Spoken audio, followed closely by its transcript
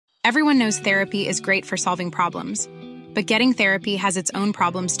Everyone knows therapy is great for solving problems, but getting therapy has its own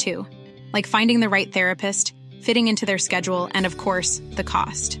problems too, like finding the right therapist, fitting into their schedule, and of course, the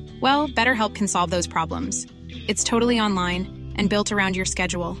cost. Well, BetterHelp can solve those problems. It's totally online and built around your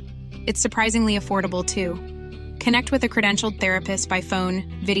schedule. It's surprisingly affordable too. Connect with a credentialed therapist by phone,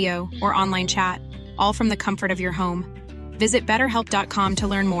 video, or online chat, all from the comfort of your home. Visit BetterHelp.com to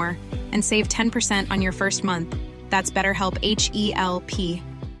learn more and save 10% on your first month. That's BetterHelp, H-E-L-P.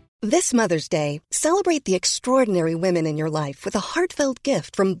 This Mother's Day, celebrate the extraordinary women in your life with a heartfelt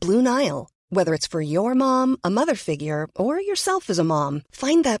gift from Blue Nile. Whether it's for your mom, a mother figure, or yourself as a mom,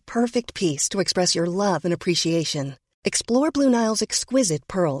 find that perfect piece to express your love and appreciation. Explore Blue Nile's exquisite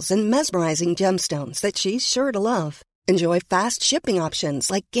pearls and mesmerizing gemstones that she's sure to love. Enjoy fast shipping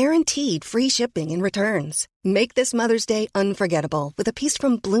options like guaranteed free shipping and returns. Make this Mother's Day unforgettable with a piece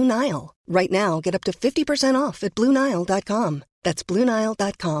from Blue Nile. Right now, get up to 50% off at BlueNile.com. That's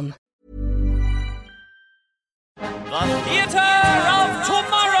BlueNile.com. The Theater of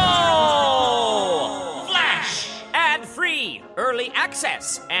Tomorrow! Flash! Ad-free, early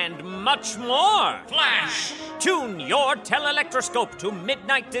access, and much more. Flash! Tune your telelectroscope to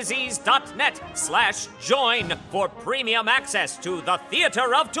midnightdisease.net/join for premium access to The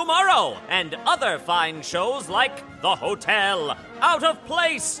Theater of Tomorrow and other fine shows like The Hotel, Out of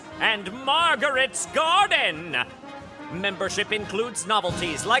Place, and Margaret's Garden. Membership includes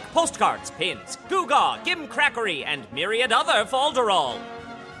novelties like postcards, pins, Goo-Gaw, Gimcrackery, and myriad other folderol.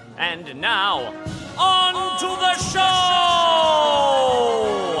 And now, on to the show!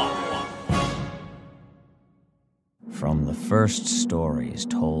 From the first stories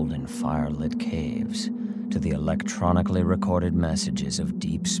told in firelit caves to the electronically recorded messages of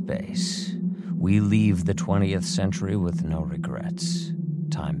deep space, we leave the 20th century with no regrets.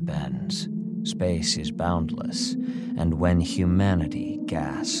 Time bends. Space is boundless, and when humanity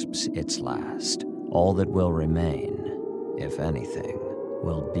gasps its last, all that will remain, if anything,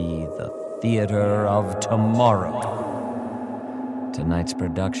 will be the Theater of Tomorrow. Tonight's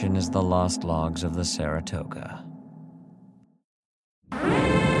production is The Lost Logs of the Saratoga.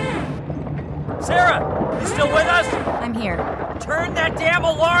 Sarah, you still with us? I'm here. Turn that damn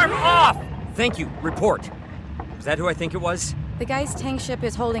alarm off! Thank you. Report. Is that who I think it was? The Geist tank ship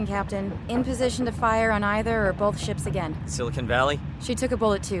is holding, Captain. In position to fire on either or both ships again. Silicon Valley? She took a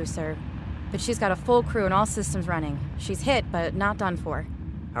bullet too, sir. But she's got a full crew and all systems running. She's hit, but not done for.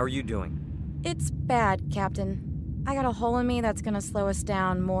 How are you doing? It's bad, Captain. I got a hole in me that's gonna slow us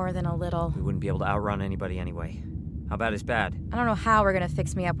down more than a little. We wouldn't be able to outrun anybody anyway. How bad is bad? I don't know how we're gonna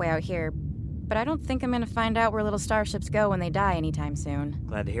fix me up way out here, but I don't think I'm gonna find out where little starships go when they die anytime soon.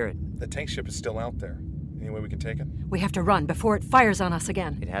 Glad to hear it. The tank ship is still out there. Any way we can take it? We have to run before it fires on us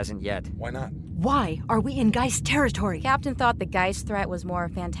again. It hasn't yet. Why not? Why are we in Geist territory? Captain thought the Geist threat was more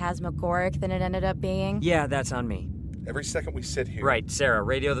phantasmagoric than it ended up being. Yeah, that's on me. Every second we sit here... Right, Sarah,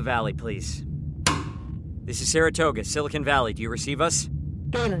 radio the Valley, please. This is Saratoga, Silicon Valley. Do you receive us?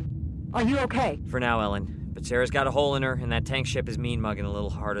 Galen, are you okay? For now, Ellen. But Sarah's got a hole in her, and that tank ship is mean-mugging a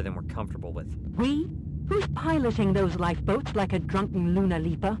little harder than we're comfortable with. We? Who's piloting those lifeboats like a drunken lunar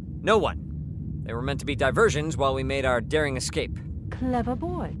leaper? No one. They were meant to be diversions while we made our daring escape. Clever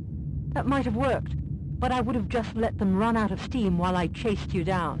boy. That might have worked, but I would have just let them run out of steam while I chased you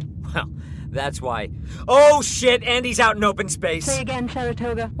down. Well, that's why... Oh, shit! Andy's out in open space! Say again,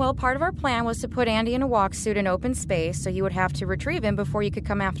 Saratoga. Well, part of our plan was to put Andy in a walk suit in open space so you would have to retrieve him before you could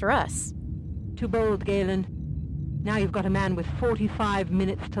come after us. Too bold, Galen. Now you've got a man with 45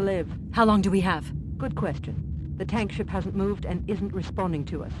 minutes to live. How long do we have? Good question. The tank ship hasn't moved and isn't responding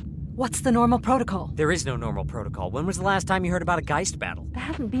to us. What's the normal protocol? There is no normal protocol. When was the last time you heard about a Geist battle? There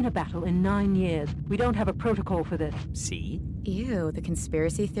hasn't been a battle in 9 years. We don't have a protocol for this. See? Ew, the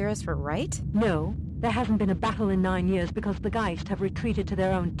conspiracy theorists were right? No, there hasn't been a battle in 9 years because the Geist have retreated to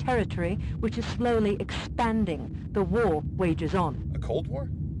their own territory, which is slowly expanding. The war wages on. A Cold War?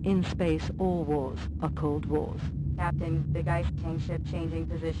 In space, all wars are Cold Wars. Captain, the Geist tank ship changing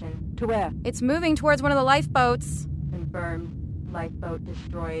position. To where? It's moving towards one of the lifeboats. Confirmed. Lifeboat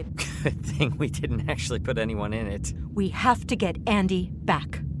destroyed. Good thing we didn't actually put anyone in it. We have to get Andy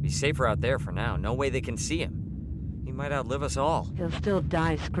back. Be safer out there for now. No way they can see him. He might outlive us all. He'll still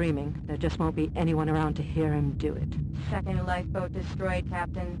die screaming. There just won't be anyone around to hear him do it. Second lifeboat destroyed,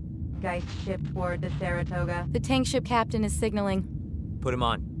 Captain. Geist ship toward the Saratoga. The tank ship captain is signaling. Put him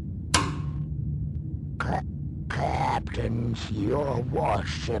on. Captains, your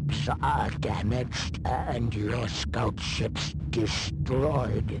warships are damaged and your scout ships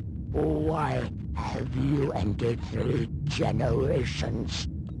destroyed. Why have you ended 3 generations?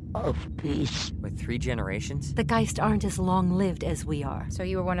 of peace. With 3 generations? The Geist aren't as long-lived as we are. So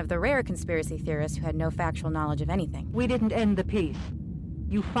you were one of the rare conspiracy theorists who had no factual knowledge of anything. We didn't end the peace.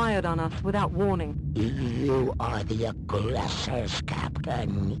 You fired on us without warning. You are the aggressors,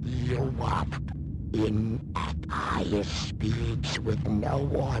 Captain. You whopped in at highest speeds with no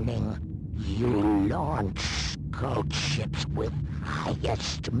warning. You launch scout ships with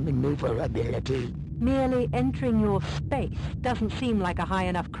highest maneuverability. Merely entering your space doesn't seem like a high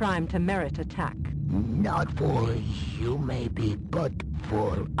enough crime to merit attack. Not for you, maybe, but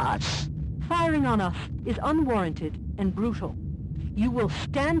for us. Firing on us is unwarranted and brutal. You will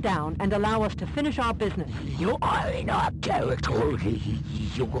stand down and allow us to finish our business. You are in our territory.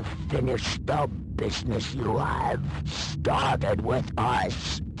 You will finish the business you have started with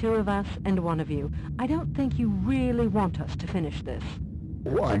us. 2 of us and 1 of you. I don't think you really want us to finish this.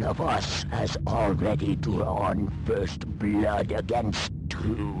 One of us has already drawn first blood against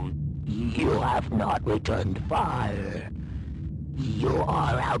 2. You have not returned fire. You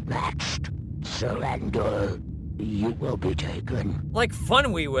are outmatched. Surrender. You will be taken. Like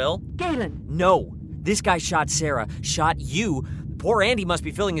fun we will. Galen! No. This guy shot Sarah, shot you. Poor Andy must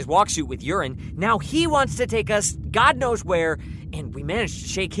be filling his walk suit with urine. Now he wants to take us God knows where, and we managed to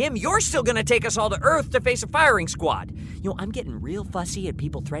shake him. You're still gonna take us all to Earth to face a firing squad. You know, I'm getting real fussy at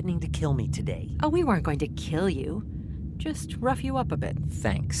people threatening to kill me today. Oh, we weren't going to kill you. Just rough you up a bit.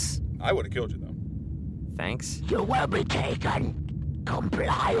 Thanks. I would have killed you, though. Thanks? You will be taken.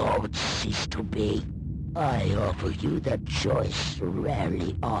 Comply or would cease to be. I offer you the choice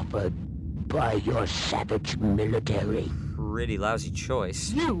rarely offered by your savage military. Pretty lousy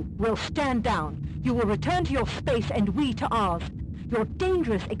choice. You will stand down. You will return to your space and we to ours. Your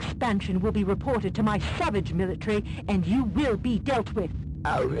dangerous expansion will be reported to my savage military and you will be dealt with.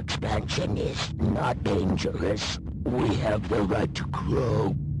 Our expansion is not dangerous. We have the right to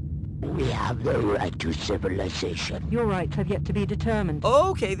grow. We have the right to civilization. Your rights have yet to be determined.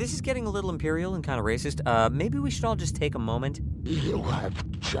 Okay, this is getting a little imperial and kind of racist. Maybe we should all just take a moment. You have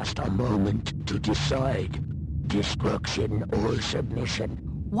just a moment to decide. Destruction or submission.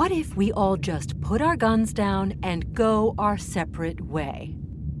 What if we all just put our guns down and go our separate way?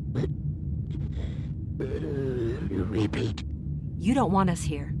 Repeat. You don't want us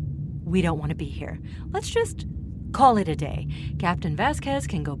here. We don't want to be here. Let's just call it a day. Captain Vasquez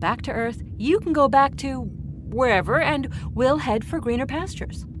can go back to Earth. You can go back to wherever, and we'll head for greener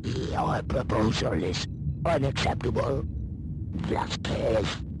pastures. Your proposal is unacceptable.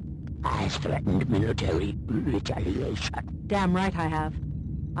 Vasquez has threatened military retaliation. Damn right I have.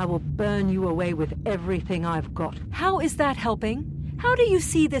 I will burn you away with everything I've got. How is that helping? How do you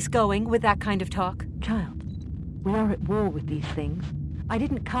see this going with that kind of talk? Child, we are at war with these things. I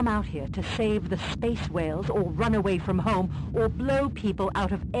didn't come out here to save the space whales or run away from home or blow people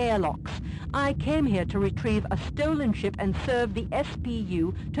out of airlocks. I came here to retrieve a stolen ship and serve the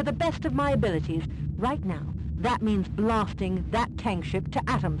SPU to the best of my abilities. Right now, that means blasting that tank ship to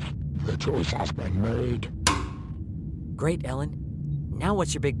atoms. The choice has been made. Great, Ellen. Now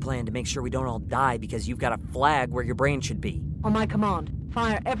what's your big plan to make sure we don't all die because you've got a flag where your brain should be? On my command,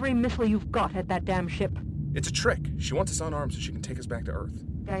 fire every missile you've got at that damn ship. It's a trick. She wants us unarmed so she can take us back to Earth.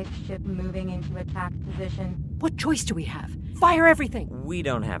 Geist ship moving into attack position. What choice do we have? Fire everything! We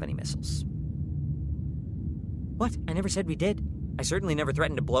don't have any missiles. What? I never said we did. I certainly never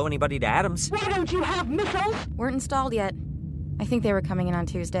threatened to blow anybody to atoms. Why don't you have missiles? Weren't installed yet. I think they were coming in on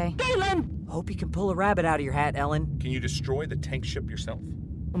Tuesday. Galen! Hope you can pull a rabbit out of your hat, Ellen. Can you destroy the tank ship yourself?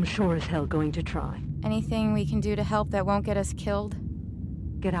 I'm sure as hell going to try. Anything we can do to help that won't get us killed?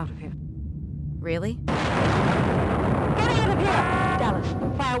 Get out of here. Really? Get out of here!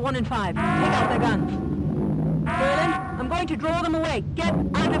 Dallas, fire 1 and 5. Take out their guns. Galen, I'm going to draw them away. Get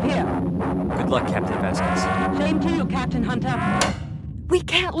out of here! Good luck, Captain Vasquez. Same to you, Captain Hunter. We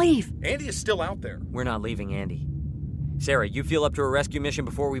can't leave! Andy is still out there. We're not leaving Andy. Sarah, you feel up to a rescue mission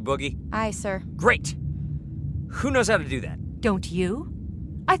before we boogie? Aye, sir. Great! Who knows how to do that? Don't you?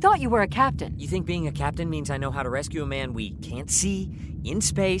 I thought you were a captain. You think being a captain means I know how to rescue a man we can't see, in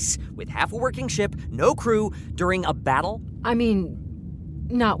space, with half a working ship, no crew, during a battle? I mean,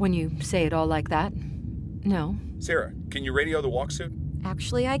 not when you say it all like that. No. Sarah, can you radio the walk suit?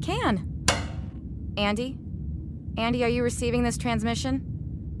 Actually, I can. Andy? Andy, are you receiving this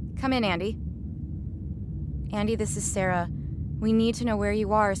transmission? Come in, Andy. Andy, this is Sarah. We need to know where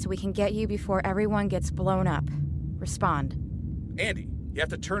you are so we can get you before everyone gets blown up. Respond. Andy, you have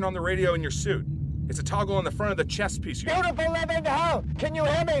to turn on the radio in your suit. It's a toggle on the front of the chest piece. Beautiful living hell! Can you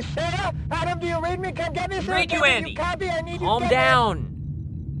hear me, Sarah? Adam, do you read me? Come get me, Sarah. Read you, Andy. Copy. I need Calm you down.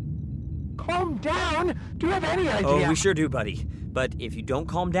 Calm down? Do you have any idea? Oh, we sure do, buddy. But if you don't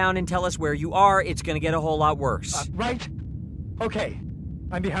calm down and tell us where you are, it's gonna get a whole lot worse. Right? Okay.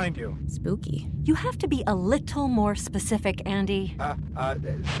 I'm behind you. Spooky. You have to be a little more specific, Andy.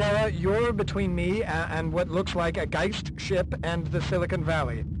 Sarah, you're between me and what looks like a Geist ship and the Silicon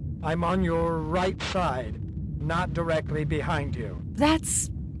Valley. I'm on your right side, not directly behind you. That's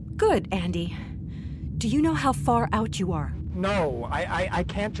good, Andy. Do you know how far out you are? No, I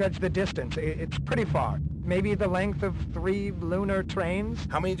can't judge the distance. It's pretty far. Maybe the length of 3 lunar trains?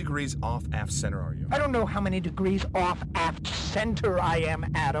 How many degrees off aft center are you? I don't know how many degrees off aft center I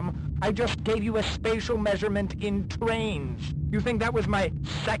am, Adam. I just gave you a spatial measurement in trains. You think that was my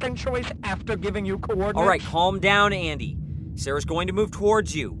second choice after giving you coordinates? All right, calm down, Andy. Sarah's going to move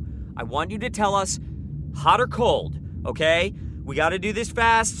towards you. I want you to tell us hot or cold, okay? We gotta do this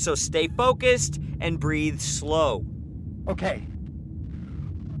fast, so stay focused and breathe slow. Okay.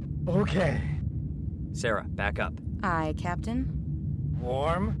 Sarah, back up. Aye, Captain.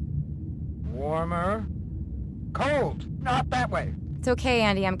 Warm. Warmer. Cold. Not that way. It's okay,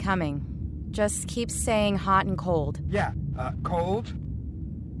 Andy, I'm coming. Just keep saying hot and cold. Yeah. Cold.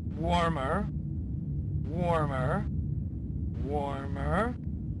 Warmer. Warmer. Warmer.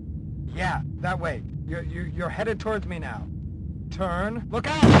 Yeah, that way. You're headed towards me now. Turn. Look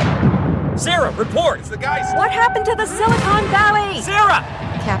out! Sarah, report! It's the guys! What happened to the Silicon Valley? Sarah!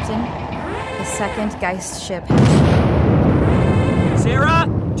 Captain, the second Geist ship. Sarah,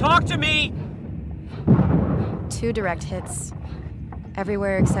 talk to me! 2 direct hits.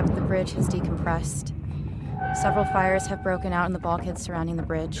 Everywhere except the bridge has decompressed. Several fires have broken out in the bulkheads surrounding the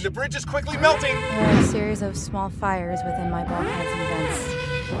bridge. And the bridge is quickly melting! There are a series of small fires within my bulkheads and vents.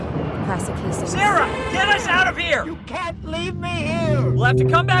 Plastic casings. Sarah, get us out of here! You can't leave me here! We'll have to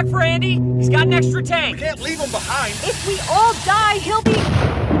come back for Andy. He's got an extra tank. We can't leave him behind! If we all die, he'll be...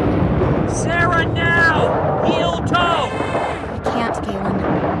 Sarah, now! Heel toe! I can't, Galen.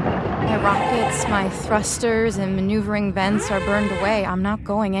 My rockets, my thrusters, and maneuvering vents are burned away. I'm not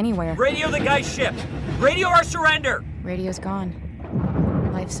going anywhere. Radio the Geist ship! Radio our surrender! Radio's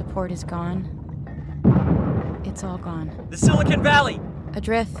gone. Life support is gone. It's all gone. The Silicon Valley!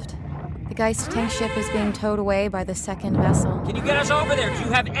 Adrift. The Geist tank ship is being towed away by the second vessel. Can you get us over there? Do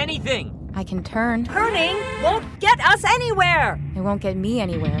you have anything? I can turn. Turning won't get us anywhere! It won't get me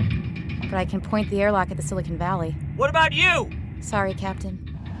anywhere. But I can point the airlock at the Silicon Valley. What about you? Sorry, Captain.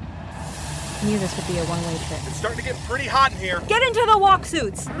 I knew this would be a one-way trip. It's starting to get pretty hot in here. Get into the walk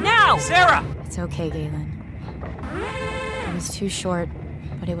suits, now! Sarah! It's okay, Galen. It was too short,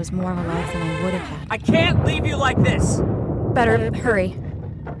 but it was more of a life than I would have had. I can't leave you like this! Better hurry.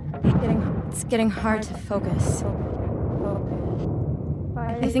 It's getting hard to focus.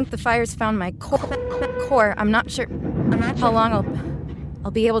 I think the fire's found my core. I'm not sure how long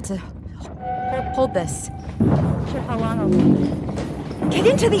I'll be able to hold this. How long I'll... Get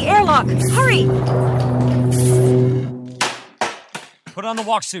into the airlock! Hurry! Put on the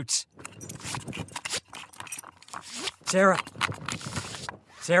walk suits. Sarah?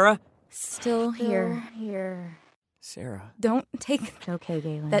 Sarah? Still here. Sarah. Don't take It's okay,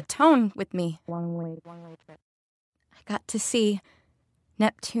 Galen. that tone with me. One way trip. I got to see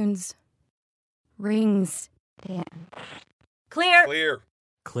Neptune's rings dance. Clear! Clear.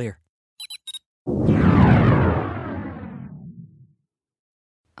 Clear.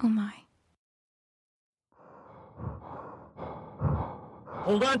 Oh my.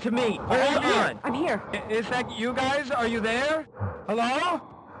 Hold on to me. Hold on. I'm here. Is that you guys? Are you there? Hello?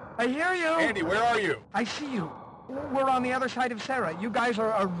 I hear you. Andy, where are you? I see you. We're on the other side of Sarah. You guys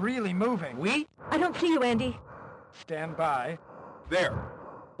are really moving. We? I don't see you, Andy. Stand by. There.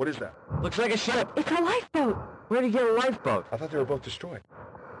 What is that? Looks like a ship. It's a lifeboat. Where'd you get a lifeboat? I thought they were both destroyed.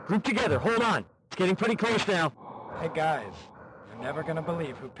 Group together. Hold on. It's getting pretty close now. Hey guys, you're never gonna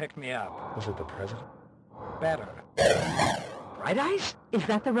believe who picked me up. Was it the president? Better. Bright Eyes? Is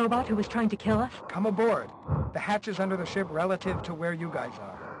that the robot who was trying to kill us? Come aboard. The hatch is under the ship relative to where you guys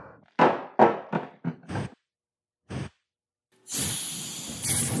are.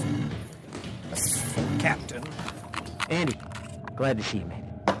 Captain. Andy, glad to see you, mate.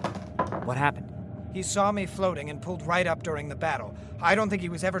 What happened? He saw me floating and pulled right up during the battle. I don't think he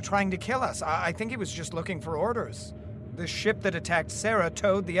was ever trying to kill us. I think he was just looking for orders. The ship that attacked Sarah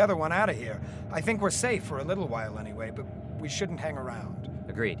towed the other one out of here. I think we're safe for a little while anyway, but we shouldn't hang around.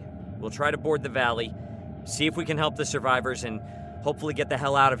 Agreed. We'll try to board the valley, see if we can help the survivors, and hopefully get the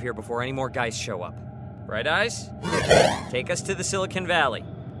hell out of here before any more guys show up. Right, Eyes? Take us to the Silicon Valley.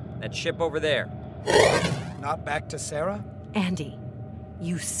 That ship over there. Not back to Sarah? Andy,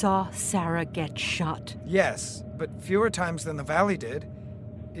 you saw Sarah get shot. Yes, but fewer times than the Valley did.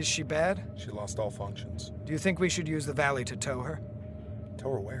 Is she bad? She lost all functions. Do you think we should use the valley to tow her?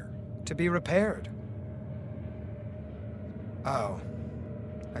 Tow her where? To be repaired. Oh,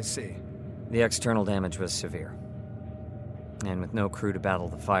 I see. The external damage was severe. And with no crew to battle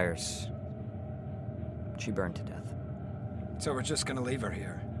the fires, she burned to death. So we're just gonna leave her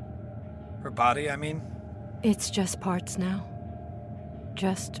here? Her body, I mean? It's just parts now.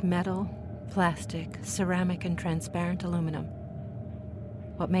 Just metal, plastic, ceramic, and transparent aluminum.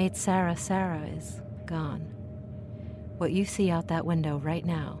 What made Sarah Sarah is gone. What you see out that window right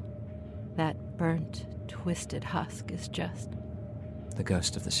now, that burnt, twisted husk, is just the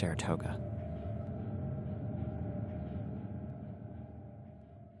ghost of the Saratoga.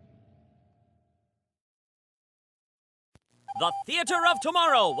 The Theater of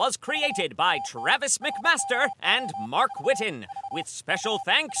Tomorrow was created by Travis McMaster and Mark Whitten, with special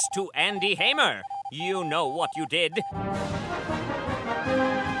thanks to Andy Hamer. You know what you did.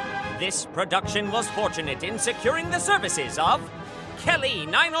 This production was fortunate in securing the services of Kelly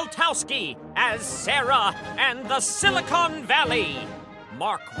Nineltowski as Sarah and the Silicon Valley,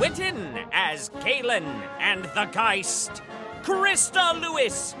 Mark Whitten as Galen and the Geist, Krista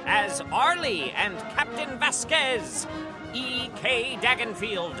Lewis as Arlie and Captain Vasquez, E.K.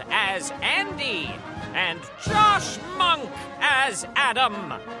 Dagenfield as Andy, and Josh Monk as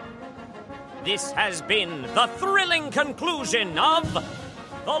Adam. This has been the thrilling conclusion of The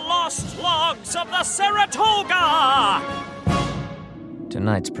Lost Logs of the Saratoga!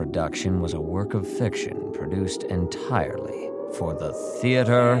 Tonight's production was a work of fiction produced entirely for the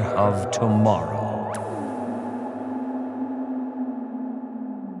Theater of Tomorrow.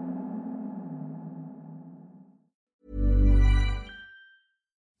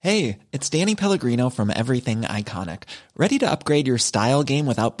 Hey, it's Danny Pellegrino from Everything Iconic. Ready to upgrade your style game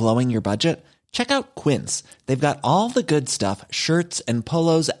without blowing your budget? Check out Quince. They've got all the good stuff, shirts and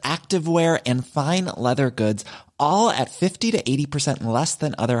polos, activewear, and fine leather goods, all at 50 to 80% less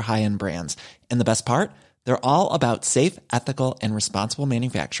than other high-end brands. And the best part? They're all about safe, ethical, and responsible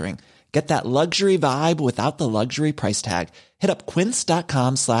manufacturing. Get that luxury vibe without the luxury price tag. Hit up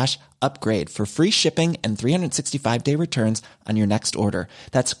quince.com/upgrade for free shipping and 365-day returns on your next order.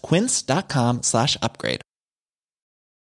 That's quince.com/upgrade.